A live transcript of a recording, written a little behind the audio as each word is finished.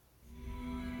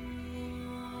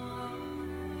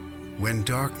When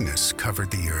darkness covered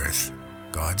the earth,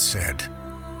 God said,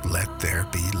 "Let there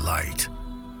be light."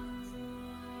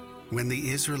 When the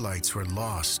Israelites were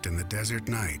lost in the desert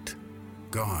night,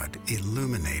 God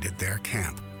illuminated their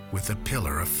camp with a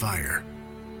pillar of fire.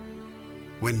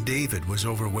 When David was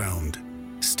overwhelmed,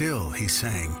 still he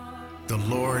sang, "The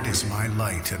Lord is my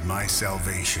light and my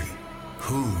salvation.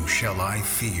 Whom shall I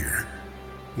fear?"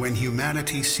 When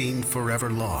humanity seemed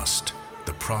forever lost,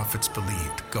 the prophets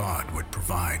believed God would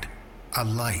provide a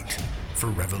light for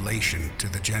revelation to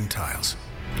the Gentiles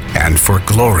and for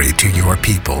glory to your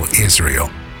people, Israel.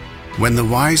 When the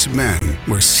wise men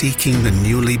were seeking the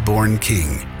newly born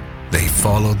king, they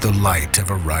followed the light of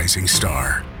a rising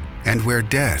star. And where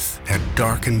death had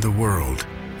darkened the world,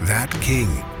 that king,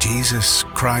 Jesus,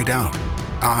 cried out,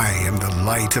 "I am the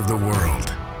light of the world.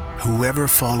 Whoever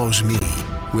follows me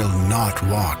will not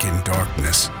walk in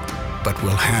darkness, but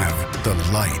will have the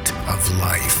light of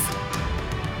life."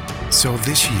 So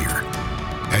this year,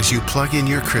 as you plug in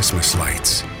your Christmas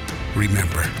lights,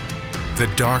 remember, the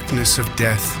darkness of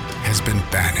death has been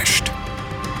banished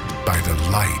by the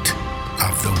light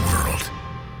of the world.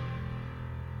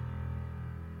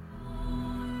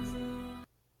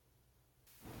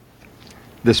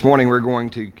 This morning we're going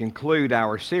to conclude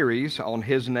our series on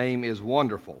His Name is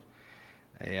Wonderful.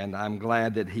 And I'm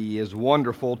glad that He is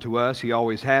wonderful to us. He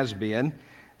always has been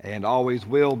and always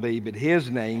will be. But His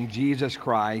name, Jesus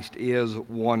Christ, is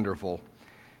wonderful.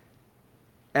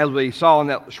 As we saw in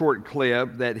that short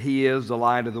clip, that He is the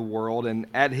light of the world. And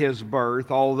at His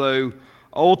birth, although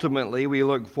ultimately we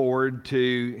look forward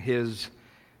to His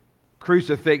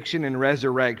crucifixion and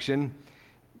resurrection,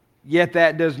 yet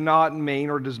that does not mean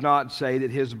or does not say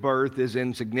that His birth is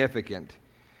insignificant.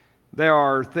 There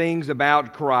are things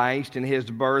about Christ and His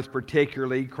birth,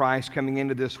 particularly Christ coming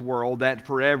into this world, that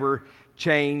forever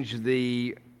changed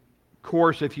the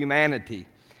course of humanity.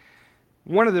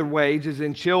 One of the ways is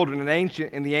in children.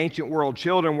 In the ancient world,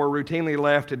 children were routinely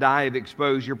left to die of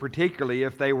exposure, particularly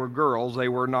if they were girls. They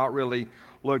were not really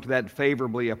looked that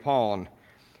favorably upon.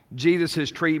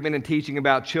 Jesus' treatment and teaching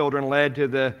about children led to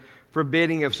the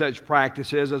forbidding of such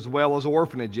practices as well as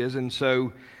orphanages. And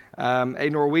so a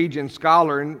Norwegian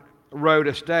scholar wrote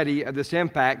a study of this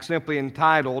impact simply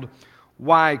entitled,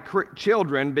 "Why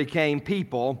Children Became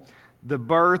People, the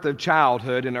Birth of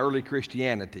Childhood in Early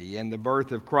Christianity." And the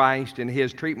birth of Christ and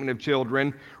His treatment of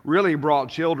children really brought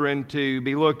children to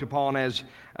be looked upon as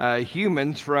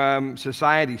humans from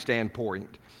society's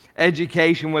standpoint.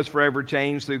 Education was forever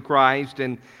changed through Christ,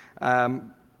 and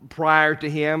prior to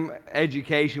Him,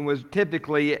 education was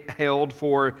typically held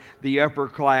for the upper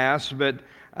class, but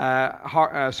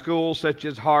schools such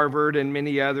as Harvard and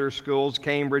many other schools,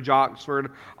 Cambridge,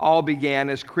 Oxford, all began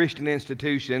as Christian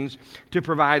institutions to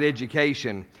provide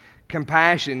education.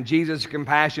 Compassion, Jesus'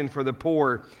 compassion for the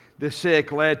poor, the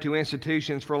sick, led to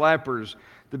institutions for lepers,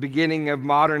 the beginning of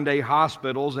modern-day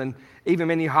hospitals, and even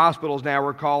many hospitals now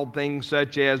are called things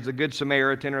such as the Good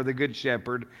Samaritan or the Good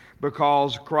Shepherd,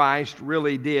 because Christ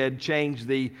really did change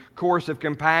the course of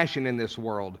compassion in this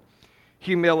world.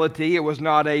 Humility, it was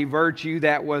not a virtue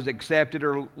that was accepted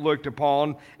or looked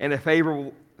upon in a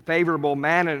favorable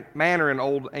manner in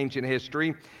old ancient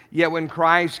history. Yet when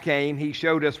Christ came, He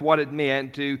showed us what it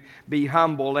meant to be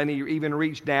humble, and He even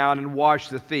reached down and washed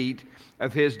the feet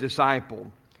of His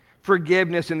disciple.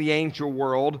 Forgiveness in the ancient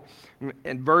world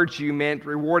and virtue meant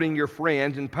rewarding your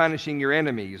friends and punishing your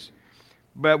enemies.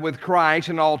 But with Christ,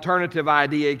 an alternative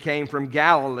idea came from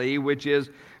Galilee, which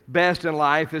is best in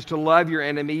life is to love your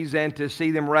enemies and to see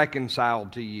them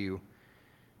reconciled to you.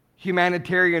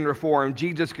 Humanitarian reform,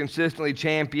 Jesus consistently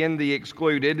championed the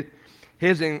excluded.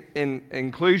 His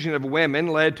inclusion of women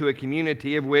led to a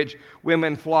community of which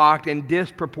women flocked in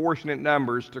disproportionate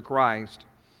numbers to Christ.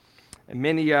 And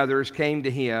many others came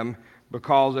to Him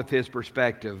because of His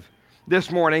perspective.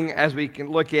 This morning, as we can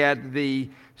look at the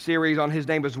series on His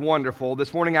Name is Wonderful,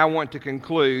 this morning I want to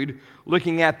conclude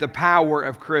looking at the power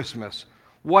of Christmas.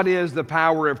 What is the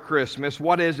power of Christmas?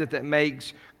 What is it that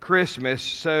makes Christmas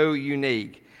so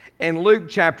unique? In Luke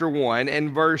chapter 1 and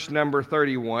verse number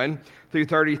 31 through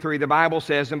 33, the Bible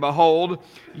says, "And behold,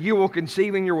 you will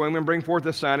conceive in your womb and bring forth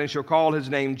a son, and shall call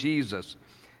his name Jesus.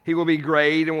 He will be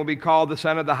great and will be called the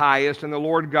Son of the Highest, and the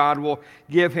Lord God will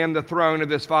give him the throne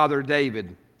of his father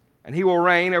David. And he will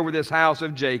reign over this house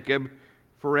of Jacob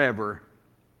forever.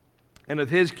 And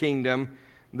of his kingdom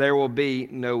there will be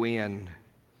no end."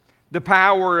 The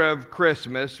power of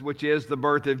Christmas, which is the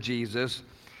birth of Jesus,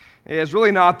 is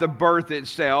really not the birth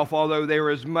itself, although there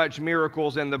is much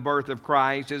miracles in the birth of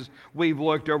Christ as we've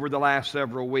looked over the last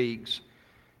several weeks.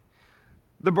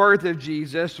 The birth of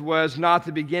Jesus was not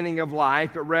the beginning of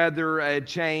life, but rather a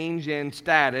change in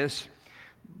status.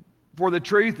 For the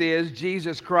truth is,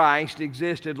 Jesus Christ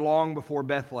existed long before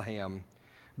Bethlehem.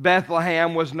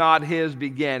 Bethlehem was not his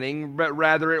beginning, but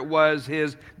rather it was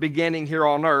his beginning here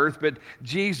on earth. But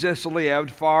Jesus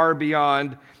lived far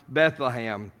beyond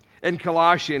Bethlehem. In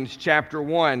Colossians chapter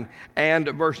 1 and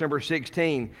verse number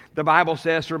 16, the Bible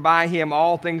says, "For by him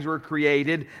all things were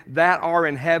created, that are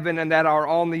in heaven and that are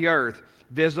on the earth,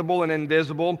 visible and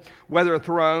invisible, whether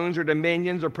thrones or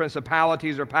dominions or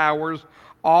principalities or powers,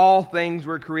 all things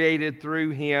were created through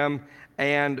him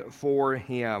and for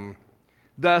him."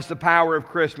 Thus, the power of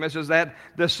Christmas is that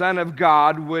the Son of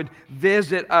God would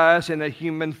visit us in a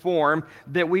human form,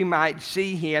 that we might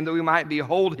see him, that we might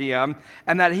behold him,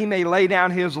 and that he may lay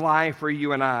down his life for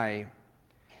you and I.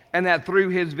 And that through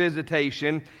his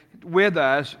visitation with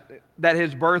us, that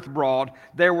his birth brought,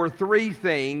 there were three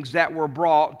things that were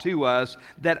brought to us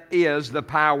that is the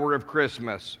power of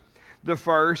Christmas. The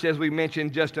first, as we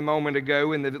mentioned just a moment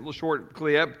ago in the little short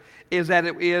clip, is that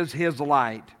it is his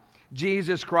light.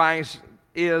 Jesus Christ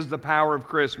is the power of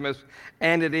Christmas,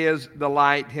 and it is the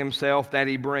light himself that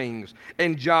he brings.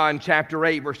 In John chapter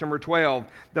 8, verse number 12,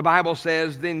 the Bible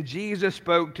says, "Then Jesus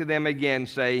spoke to them again,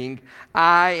 saying,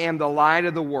 I am the light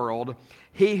of the world.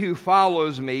 He who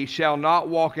follows me shall not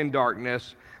walk in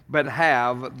darkness, but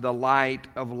have the light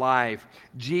of life."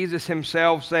 Jesus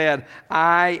himself said,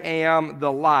 "I am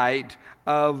the light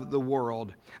of the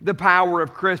world." The power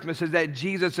of Christmas is that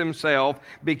Jesus himself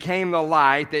became the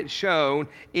light that shone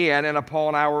in and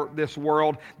upon this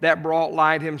world, that brought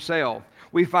light himself.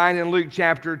 We find in Luke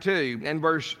chapter 2 and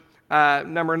verse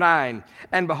number 9,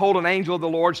 "And behold, an angel of the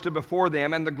Lord stood before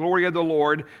them, and the glory of the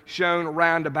Lord shone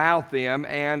round about them,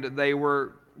 and they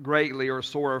were greatly or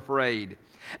sore afraid."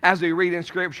 As we read in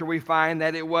Scripture, we find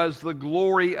that it was the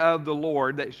glory of the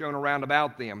Lord that shone around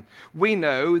about them. We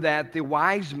know that the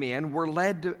wise men were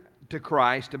led to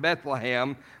Christ, to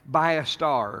Bethlehem, by a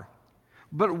star.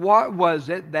 But what was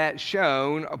it that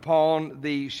shone upon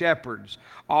the shepherds?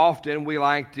 Often we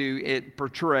like to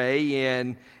portray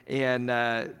in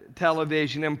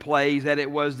television and plays that it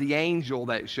was the angel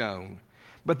that shone.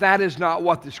 But that is not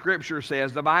what the Scripture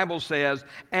says. The Bible says,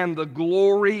 "And the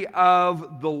glory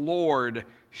of the Lord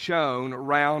shone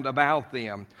round about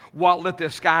them." What lit the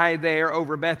sky there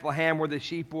over Bethlehem where the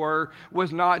sheep were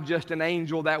was not just an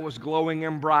angel that was glowing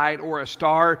and bright or a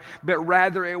star, but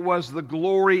rather it was the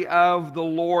glory of the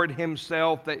Lord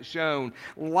himself that shone.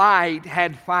 Light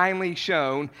had finally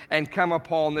shone and come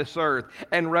upon this earth.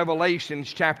 In Revelation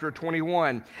chapter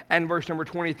 21 and verse number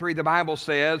 23, the Bible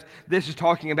says, this is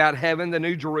talking about heaven, the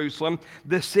New Jerusalem,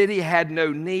 "The city had no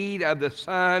need of the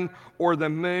sun or the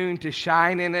moon to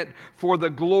shine in it, for the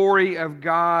glory of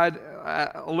God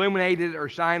illuminated or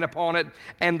shine upon it,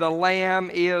 and the Lamb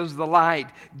is the light."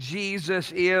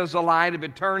 Jesus is the light of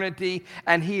eternity,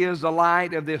 and he is the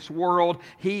light of this world.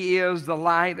 He is the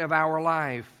light of our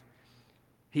life.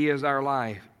 He is our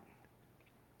life.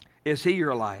 Is he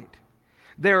your light?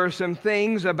 There are some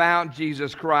things about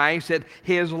Jesus Christ that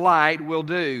his light will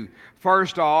do.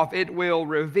 First off, it will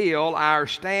reveal our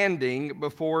standing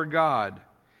before God.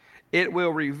 It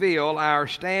will reveal our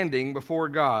standing before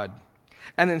God.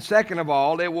 And then second of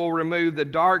all, it will remove the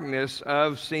darkness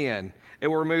of sin. It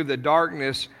will remove the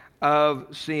darkness of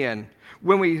sin.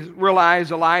 When we realize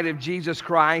the light of Jesus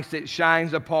Christ that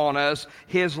shines upon us,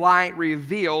 his light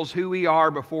reveals who we are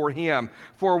before him.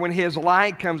 For when his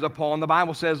light comes upon, the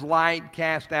Bible says light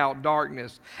casts out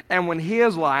darkness. And when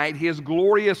his light, his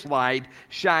glorious light,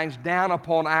 shines down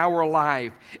upon our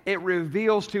life, it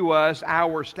reveals to us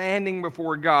our standing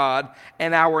before God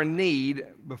and our need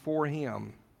before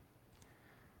him.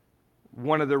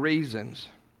 One of the reasons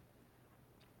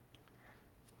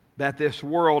that this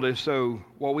world is so,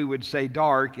 what we would say,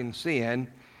 dark in sin,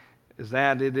 is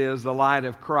that it is the light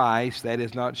of Christ that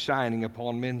is not shining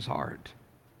upon men's heart.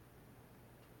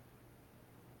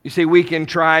 You see, we can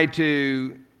try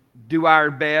to do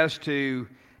our best to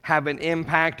have an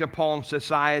impact upon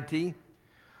society.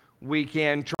 We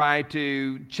can try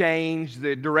to change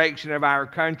the direction of our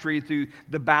country through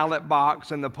the ballot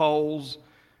box and the polls.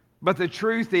 But the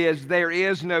truth is, there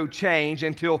is no change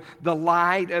until the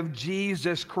light of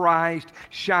Jesus Christ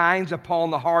shines upon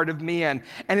the heart of men.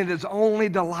 And it is only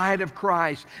the light of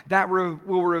Christ that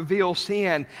will reveal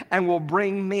sin and will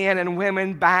bring men and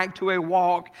women back to a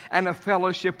walk and a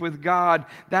fellowship with God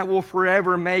that will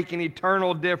forever make an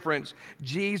eternal difference.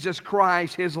 Jesus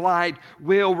Christ, his light,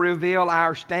 will reveal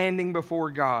our standing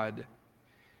before God.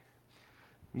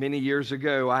 Many years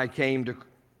ago, I came to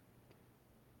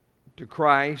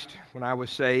Christ when I was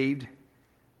saved.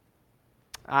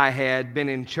 I had been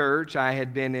in church.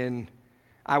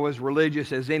 I was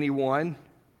religious as anyone.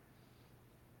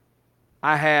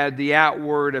 I had the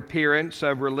outward appearance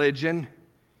of religion,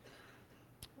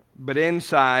 but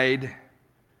inside,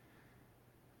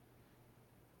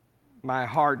 my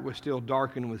heart was still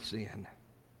darkened with sin.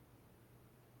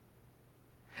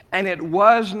 And it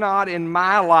was not in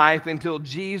my life until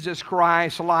Jesus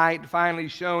Christ's light finally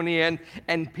shone in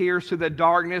and pierced through the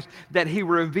darkness that He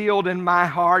revealed in my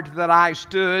heart that I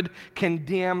stood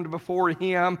condemned before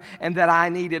Him and that I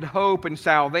needed hope and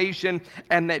salvation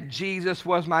and that Jesus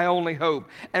was my only hope.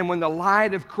 And when the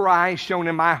light of Christ shone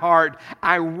in my heart,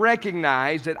 I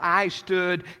recognized that I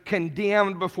stood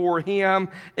condemned before Him.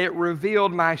 It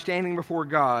revealed my standing before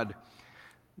God.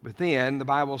 But then the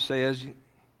Bible says,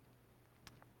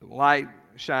 light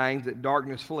shines that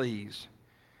darkness flees.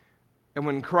 And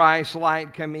when Christ's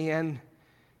light came in,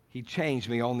 He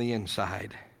changed me on the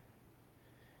inside.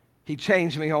 He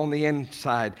changed me on the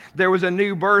inside. There was a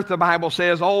new birth, the Bible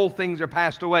says. Old things are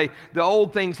passed away. The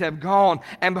old things have gone.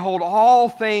 And behold, all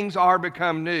things are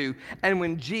become new. And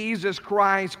when Jesus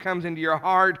Christ comes into your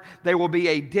heart, there will be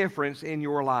a difference in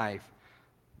your life.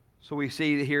 So we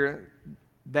see here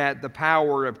that the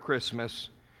power of Christmas,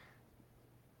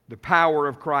 the power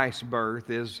of Christ's birth,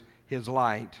 is His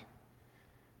light.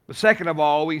 But second of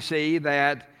all, we see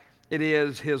that it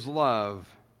is His love.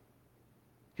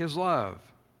 His love.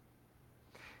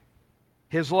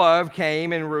 His love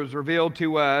came and was revealed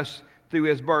to us through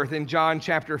His birth. In John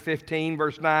chapter 15,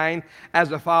 verse 9, as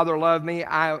the Father loved me,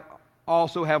 I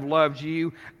also have loved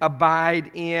you.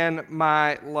 Abide in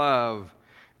my love.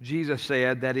 Jesus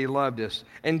said that He loved us.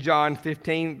 In John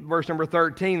 15, verse number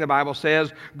 13, the Bible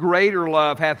says, greater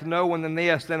love hath no one than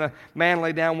this, than a man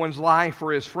lay down one's life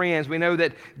for his friends. We know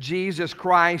that Jesus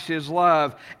Christ is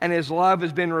love, and His love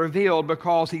has been revealed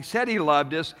because He said He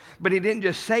loved us, but He didn't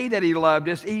just say that He loved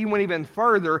us. He went even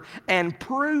further and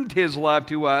proved His love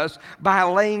to us by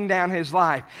laying down His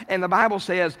life. And the Bible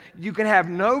says you can have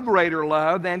no greater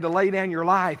love than to lay down your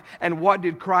life. And what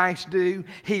did Christ do?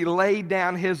 He laid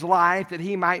down His life that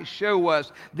He might show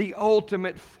us the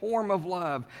ultimate form of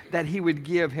love, that He would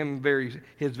give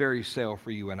His very self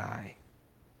for you and I.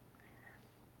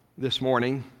 This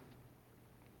morning,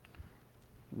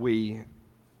 we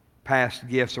passed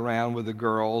gifts around with the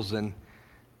girls, and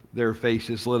their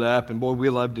faces lit up, and boy, we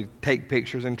love to take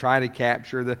pictures and try to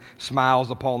capture the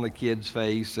smiles upon the kids'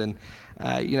 face. And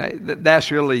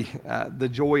that's really the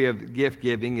joy of gift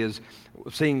giving, is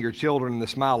seeing your children and the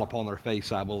smile upon their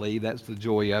face. I believe that's the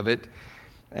joy of it.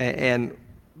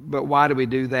 But why do we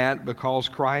do that? Because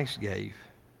Christ gave.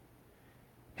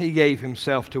 He gave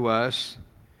Himself to us.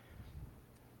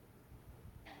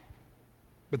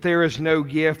 But there is no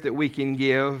gift that we can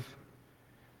give.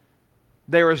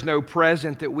 There is no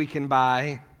present that we can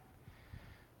buy.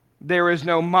 There is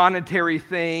no monetary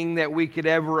thing that we could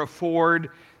ever afford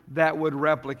that would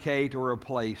replicate or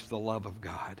replace the love of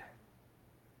God.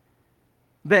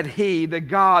 That He, the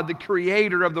God, the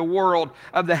creator of the world,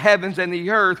 of the heavens and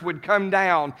the earth, would come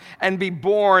down and be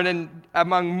born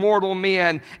among mortal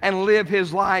men and live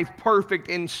His life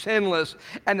perfect and sinless,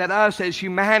 and that us as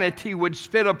humanity would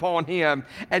spit upon Him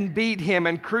and beat Him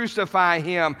and crucify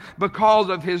Him because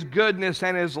of His goodness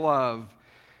and His love.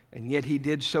 And yet He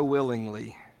did so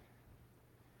willingly.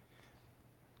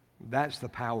 That's the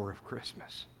power of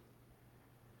Christmas.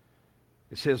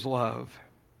 It's His love.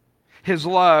 His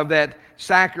love that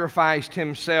sacrificed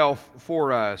Himself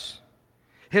for us.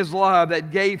 His love that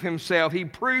gave Himself. He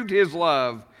proved His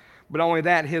love. But only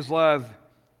that, His love,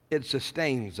 it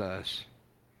sustains us.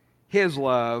 His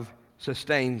love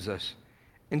sustains us.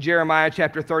 In Jeremiah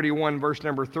chapter 31, verse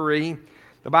number 3,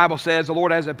 the Bible says, the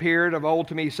Lord has appeared of old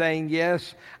to me, saying,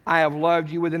 yes, I have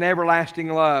loved you with an everlasting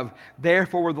love.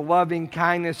 Therefore, with loving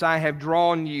kindness I have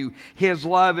drawn you. His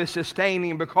love is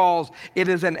sustaining because it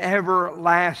is an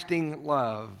everlasting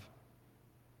love.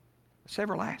 It's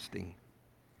everlasting.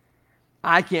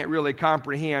 I can't really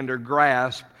comprehend or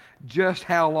grasp just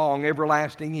how long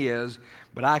everlasting is,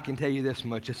 but I can tell you this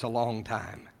much, it's a long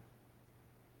time.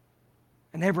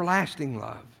 An everlasting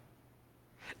love.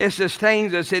 It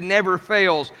sustains us. It never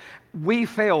fails. We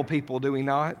fail, people, do we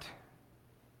not?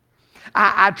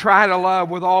 I try to love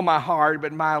with all my heart,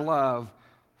 but my love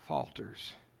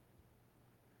falters.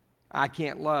 I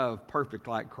can't love perfect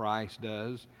like Christ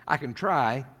does. I can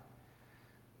try,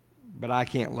 but I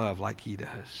can't love like He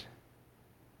does.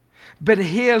 But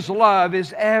His love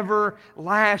is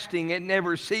everlasting. It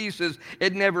never ceases.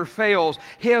 It never fails.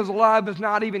 His love is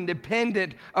not even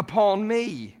dependent upon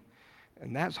me.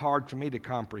 And that's hard for me to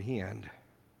comprehend.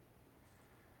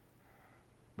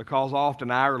 Because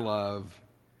often our love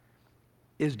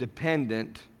is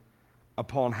dependent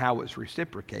upon how it's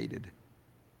reciprocated.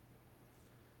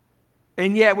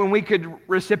 And yet when we could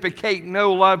reciprocate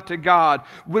no love to God,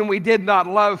 when we did not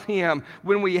love Him,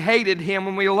 when we hated Him,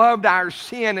 when we loved our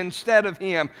sin instead of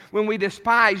Him, when we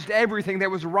despised everything that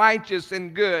was righteous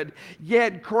and good,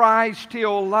 yet Christ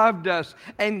still loved us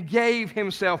and gave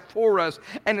Himself for us.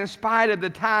 And in spite of the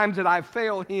times that I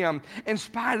fail Him, in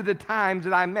spite of the times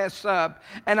that I mess up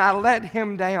and I let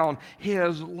Him down,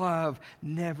 His love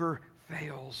never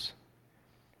fails.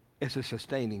 It's a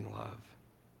sustaining love.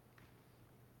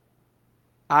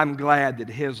 I'm glad that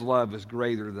His love is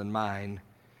greater than mine.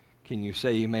 Can you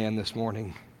say amen this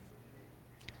morning?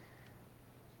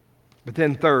 But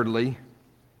then thirdly,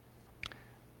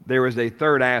 there is a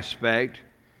third aspect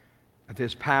of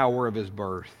His power of His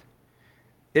birth.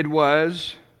 It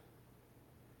was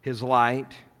His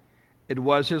light, it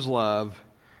was His love,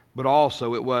 but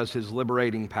also it was His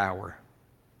liberating power.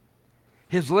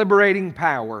 His liberating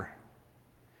power.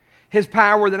 His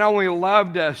power that not only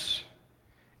loved us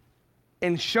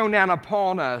and shone down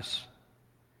upon us,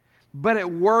 but it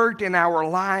worked in our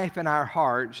life and our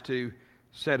hearts to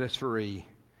set us free.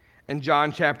 In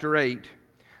John chapter 8,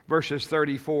 verses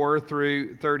 34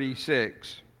 through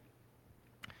 36,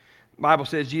 the Bible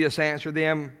says, Jesus answered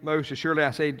them, most assuredly I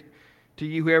say to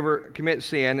you, whoever commits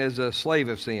sin is a slave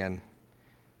of sin.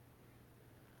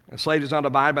 A slave does not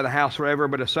abide by the house forever,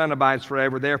 but a son abides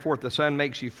forever. Therefore, if the Son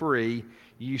makes you free,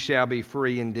 you shall be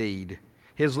free indeed.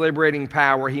 His liberating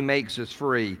power, He makes us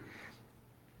free.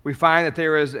 We find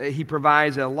that He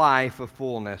provides a life of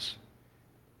fullness.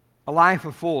 A life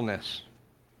of fullness.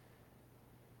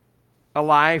 A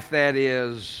life that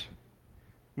is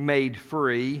made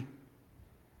free.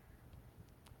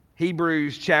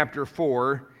 Hebrews chapter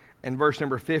 4 and verse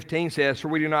number 15 says, for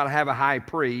we do not have a high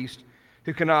priest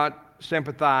who cannot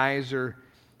sympathize or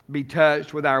be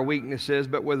touched with our weaknesses,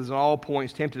 but was in all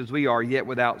points tempted as we are, yet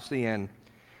without sin.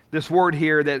 This word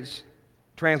here that's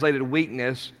translated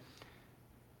weakness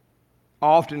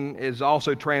often is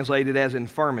also translated as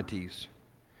infirmities.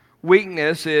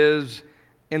 Weakness is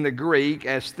in the Greek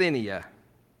asthenia.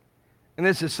 And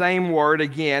it's the same word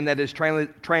again that is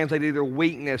translated either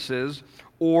weaknesses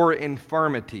or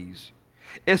infirmities.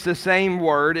 It's the same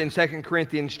word in 2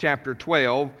 Corinthians chapter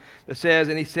 12 that says,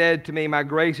 and He said to me, my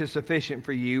grace is sufficient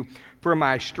for you, for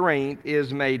my strength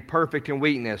is made perfect in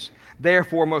weakness.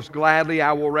 Therefore, most gladly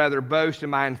I will rather boast in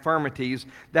my infirmities,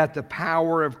 that the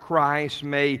power of Christ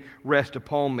may rest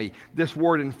upon me. This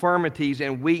word infirmities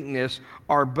and weakness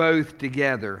are both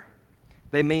together.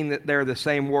 They mean that they're the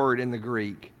same word in the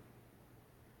Greek.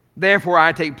 Therefore,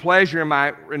 I take pleasure in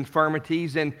my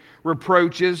infirmities and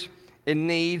reproaches, in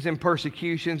needs and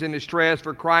persecutions and distress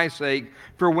for Christ's sake,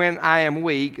 for when I am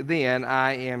weak, then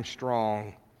I am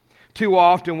strong. Too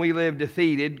often we live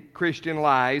defeated Christian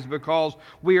lives because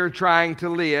we are trying to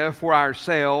live for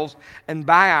ourselves and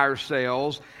by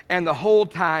ourselves, and the whole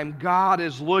time God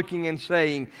is looking and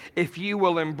saying, if you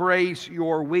will embrace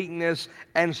your weakness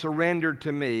and surrender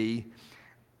to me,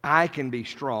 I can be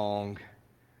strong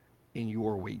in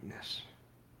your weakness.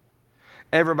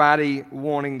 Everybody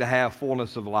wanting to have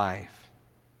fullness of life.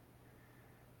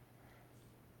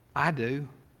 I do.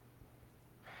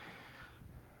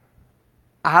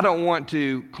 I don't want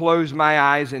to close my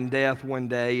eyes in death one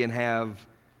day and have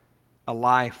a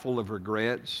life full of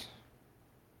regrets.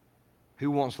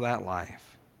 Who wants that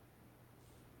life?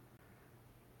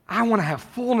 I want to have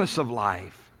fullness of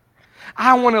life.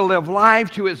 I want to live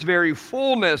life to its very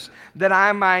fullness, that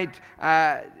I might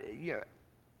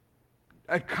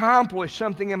accomplish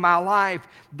something in my life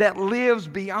that lives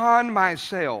beyond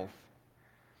myself.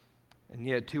 And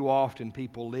yet too often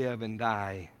people live and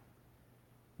die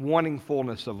wanting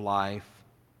fullness of life,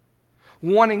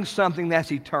 wanting something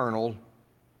that's eternal,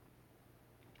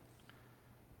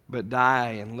 but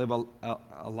die and live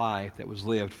a life that was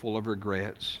lived full of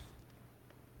regrets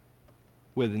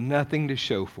with nothing to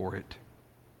show for it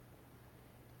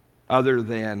other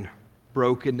than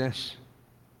brokenness,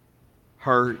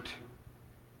 hurt,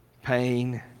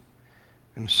 pain,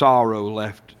 and sorrow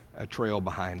left a trail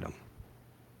behind them.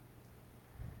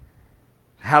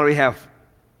 How do we have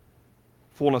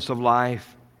fullness of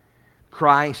life?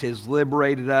 Christ has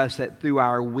liberated us that through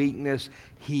our weakness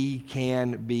He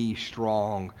can be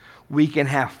strong. We can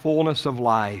have fullness of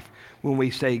life when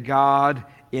we say, God,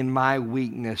 in my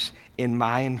weakness, in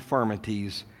my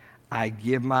infirmities, I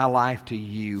give my life to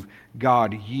you.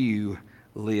 God, you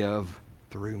live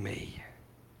through me.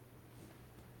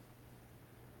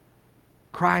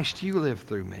 Christ, you live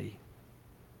through me.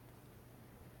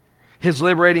 His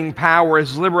liberating power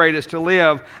has liberated us to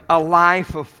live a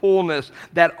life of fullness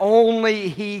that only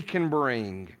He can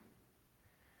bring.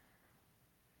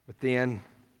 But then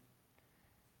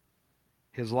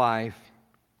his life,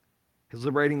 his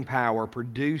liberating power,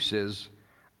 produces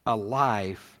a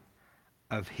life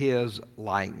of his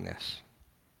likeness.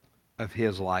 Of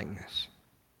his likeness.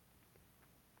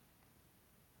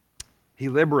 He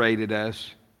liberated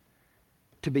us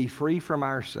to be free from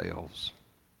ourselves,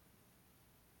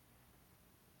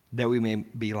 that we may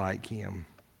be like him.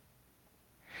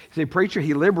 See, preacher,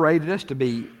 he liberated us to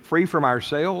be free from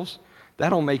ourselves.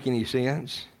 That don't make any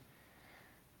sense.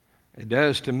 It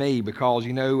does to me, because,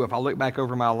 if I look back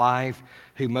over my life,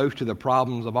 who most of the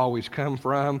problems have always come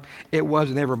from, it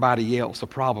wasn't everybody else. The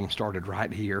problem started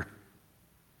right here.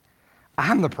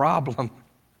 I'm the problem.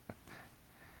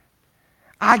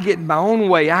 I get in my own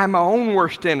way. I'm my own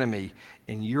worst enemy.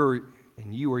 And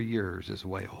you are yours as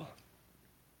well.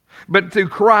 But through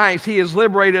Christ, he has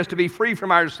liberated us to be free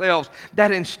from ourselves,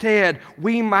 that instead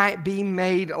we might be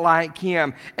made like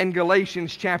him. In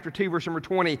Galatians chapter 2, verse number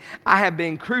 20, I have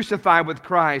been crucified with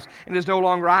Christ, and it is no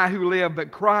longer I who live,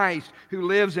 but Christ who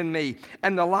lives in me.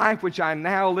 And the life which I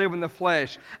now live in the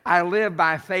flesh, I live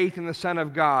by faith in the Son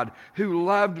of God, who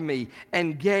loved me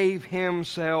and gave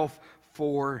himself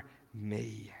for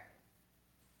me.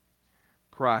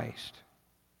 Christ,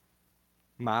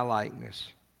 my likeness.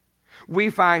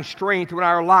 We find strength when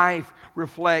our life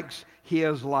reflects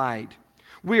his light.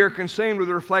 We are consumed with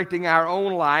reflecting our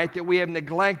own light, that we have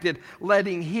neglected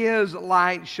letting his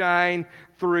light shine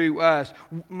through us.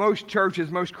 Most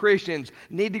churches, most Christians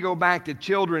need to go back to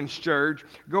children's church,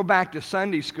 go back to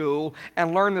Sunday school,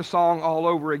 and learn the song all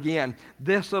over again.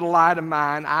 This little light of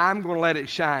mine, I'm going to let it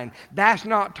shine. That's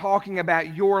not talking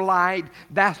about your light.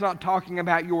 That's not talking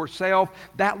about yourself.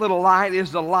 That little light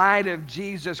is the light of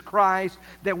Jesus Christ,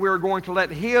 that we're going to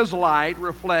let his light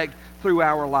reflect through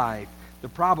our life. The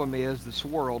problem is this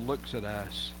world looks at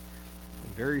us,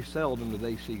 and very seldom do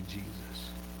they see Jesus.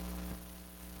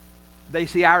 They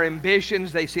see our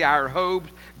ambitions, they see our hopes,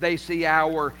 they see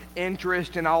our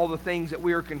interest in all the things that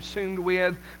we are consumed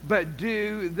with, but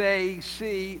do they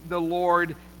see the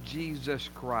Lord Jesus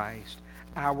Christ?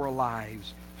 Our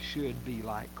lives should be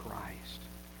like Christ.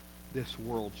 This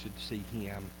world should see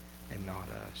him and not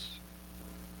us.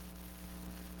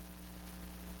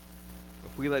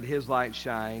 If we let his light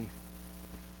shine,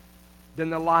 then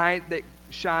the light that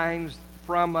shines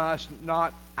from us,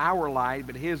 not our light,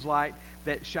 but his light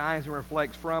that shines and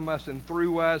reflects from us and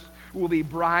through us, will be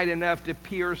bright enough to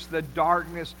pierce the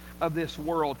darkness of this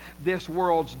world. This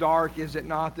world's dark, is it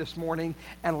not, this morning?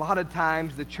 And a lot of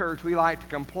times the church, we like to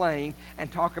complain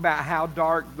and talk about how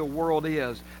dark the world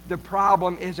is. The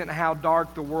problem isn't how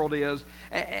dark the world is,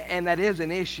 and that is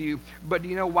an issue, but do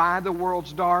you know why the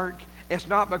world's dark? It's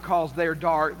not because they're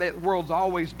dark. The world's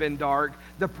always been dark.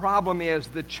 The problem is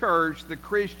the church, the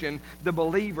Christian, the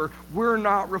believer, we're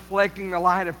not reflecting the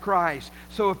light of Christ.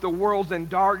 So if the world's in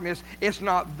darkness, it's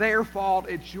not their fault,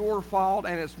 it's your fault,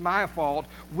 and it's my fault.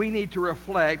 We need to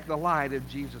reflect the light of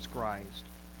Jesus Christ.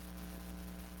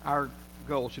 Our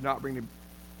goal should not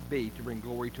be to bring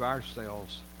glory to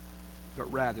ourselves,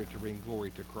 but rather to bring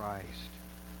glory to Christ.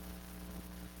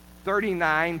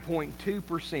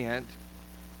 39.2%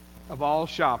 of all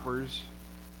shoppers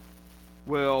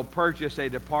will purchase a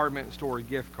department store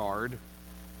gift card,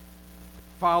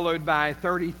 followed by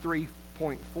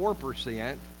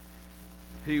 33.4%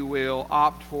 who will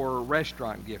opt for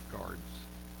restaurant gift cards.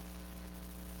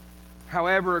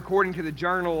 However, according to the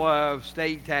Journal of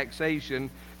State Taxation,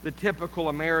 the typical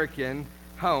American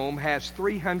home has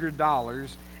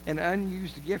 $300 in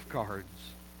unused gift cards.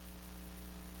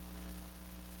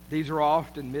 These are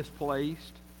often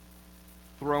misplaced,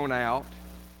 thrown out,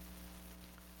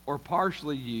 or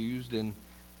partially used and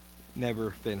never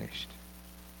finished.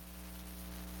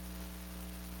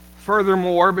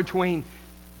 Furthermore, between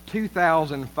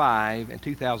 2005 and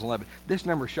 2011, this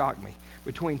number shocked me.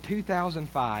 Between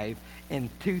 2005 and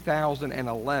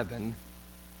 2011,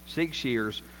 6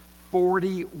 years,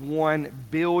 $41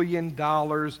 billion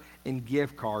in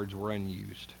gift cards were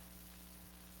unused.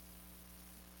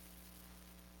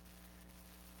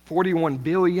 41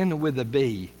 billion with a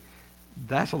B.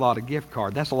 That's a lot of gift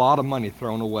cards. That's a lot of money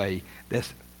thrown away.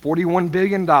 That's $41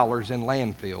 billion in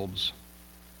landfills,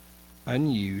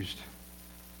 unused,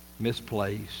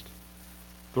 misplaced,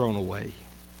 thrown away.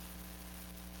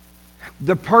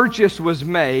 The purchase was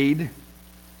made,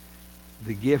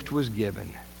 the gift was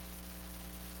given,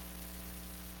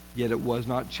 yet it was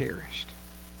not cherished.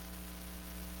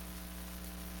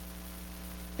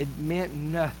 It meant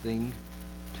nothing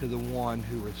to the one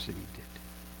who received it.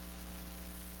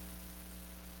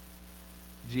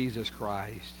 Jesus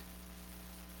Christ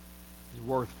is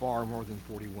worth far more than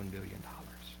 $41 billion.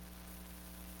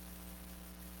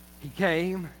 He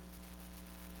came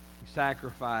He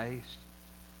sacrificed.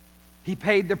 He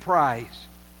paid the price.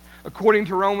 According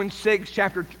to Romans 6,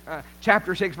 chapter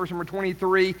 6, verse number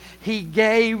 23, He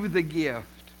gave the gift.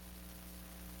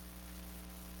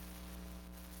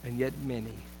 And yet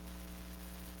many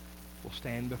will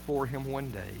stand before Him one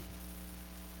day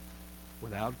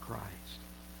without Christ,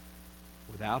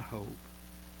 without hope.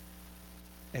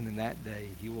 And in that day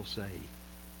He will say,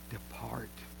 "Depart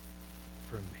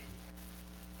from me."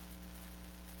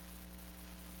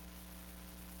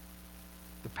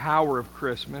 The power of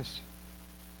Christmas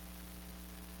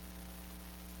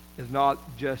is not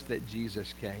just that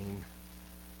Jesus came,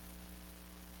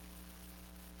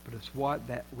 but it's what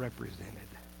that represented.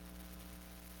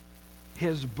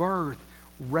 His birth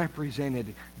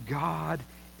represented God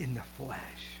in the flesh,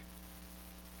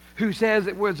 who says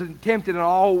it was tempted in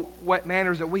all what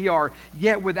manners that we are,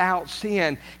 yet without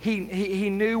sin. He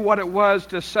knew what it was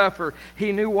to suffer.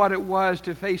 He knew what it was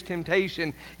to face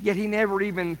temptation, yet He never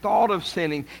even thought of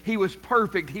sinning. He was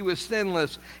perfect. He was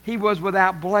sinless. He was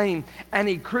without blame. And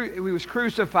He was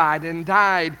crucified and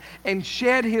died and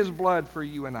shed His blood for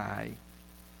you and I.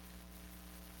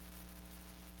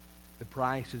 The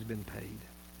price has been paid.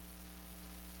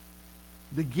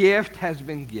 The gift has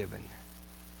been given.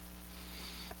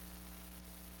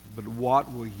 But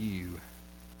what will you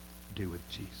do with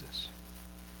Jesus?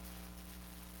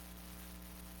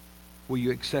 Will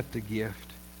you accept the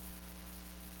gift?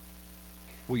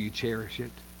 Will you cherish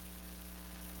it?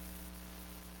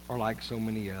 Or like so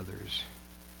many others,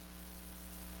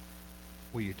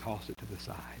 will you toss it to the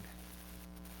side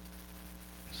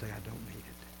and say, "I don't need it.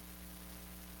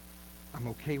 I'm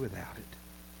okay without it"?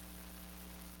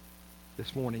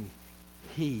 This morning,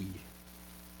 He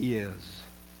is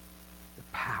the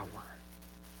power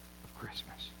of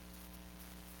Christmas.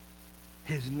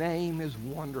 His name is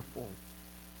wonderful.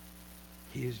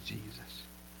 He is Jesus.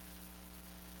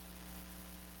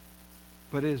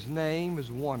 But His name is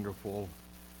wonderful,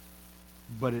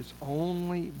 but it's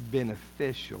only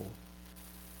beneficial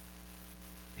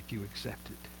if you accept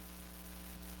it.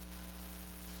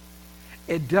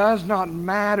 It does not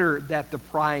matter that the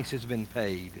price has been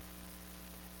paid.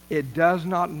 It does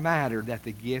not matter that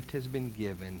the gift has been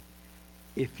given.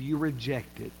 If you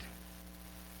reject it,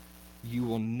 you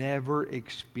will never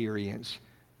experience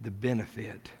the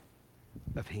benefit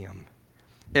of Him.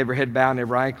 Every head bowed and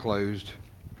every eye closed.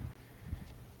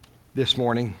 This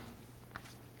morning,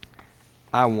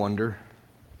 I wonder,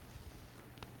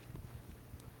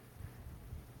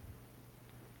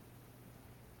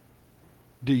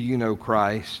 do you know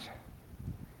Christ?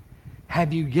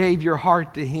 Have you gave your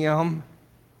heart to Him?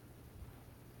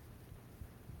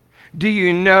 Do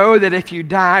you know that if you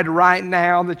died right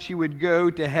now that you would go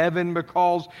to heaven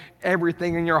because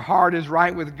everything in your heart is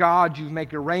right with God? You've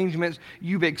made arrangements.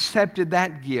 You've accepted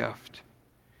that gift.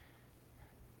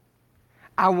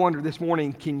 I wonder this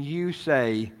morning, can you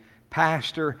say,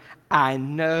 "Pastor, I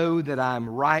know that I'm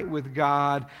right with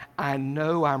God. I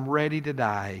know I'm ready to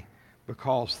die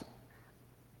because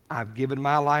I've given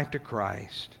my life to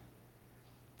Christ.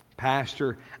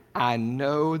 Pastor, I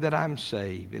know that I'm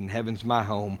saved and heaven's my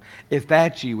home." If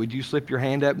that's you, would you slip your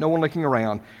hand up? No one looking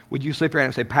around. Would you slip your hand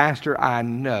and say, "Pastor, I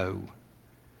know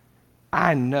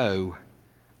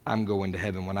I'm going to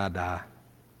heaven when I die"?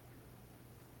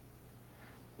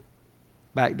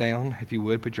 Back down, if you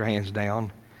would. Put your hands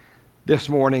down. This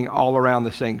morning, all around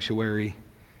the sanctuary,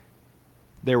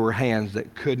 there were hands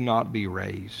that could not be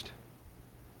raised.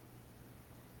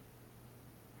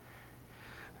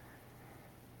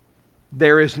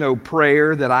 There is no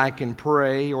prayer that I can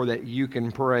pray or that you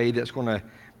can pray that's going to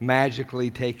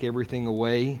magically take everything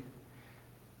away.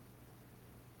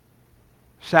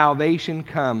 Salvation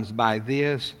comes by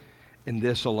this and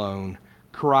this alone.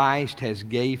 Christ has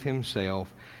gave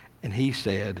Himself, and He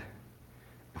said,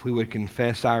 if we would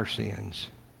confess our sins,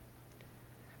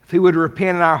 if we would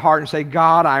repent in our heart and say,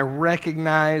 "God, I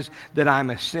recognize that I'm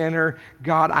a sinner.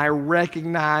 God, I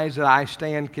recognize that I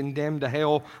stand condemned to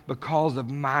hell because of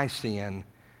my sin.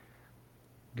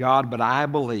 God, but I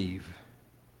believe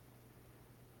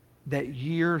that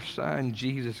your Son,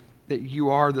 Jesus, that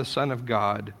you are the Son of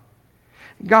God.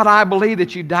 God, I believe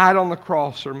that you died on the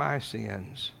cross for my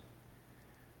sins.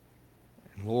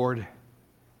 And Lord,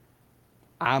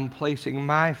 I'm placing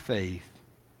my faith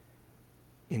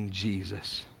in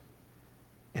Jesus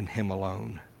and Him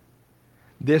alone."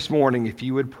 This morning, if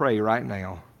you would pray right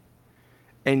now,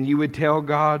 and you would tell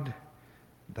God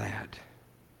that,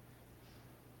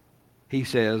 He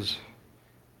says,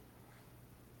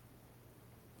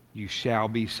 you shall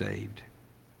be saved.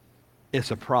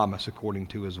 It's a promise according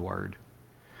to His Word.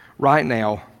 Right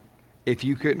now, if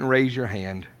you couldn't raise your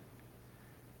hand,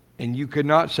 and you could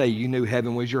not say you knew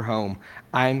heaven was your home,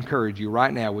 I encourage you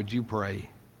right now, would you pray?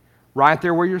 Right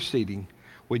there where you're sitting,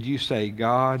 would you say,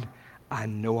 God, I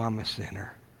know I'm a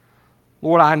sinner.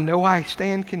 Lord, I know I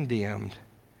stand condemned.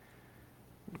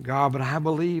 God, but I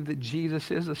believe that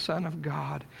Jesus is the Son of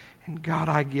God. And God,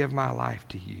 I give my life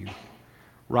to you.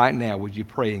 Right now, would you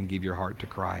pray and give your heart to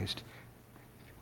Christ?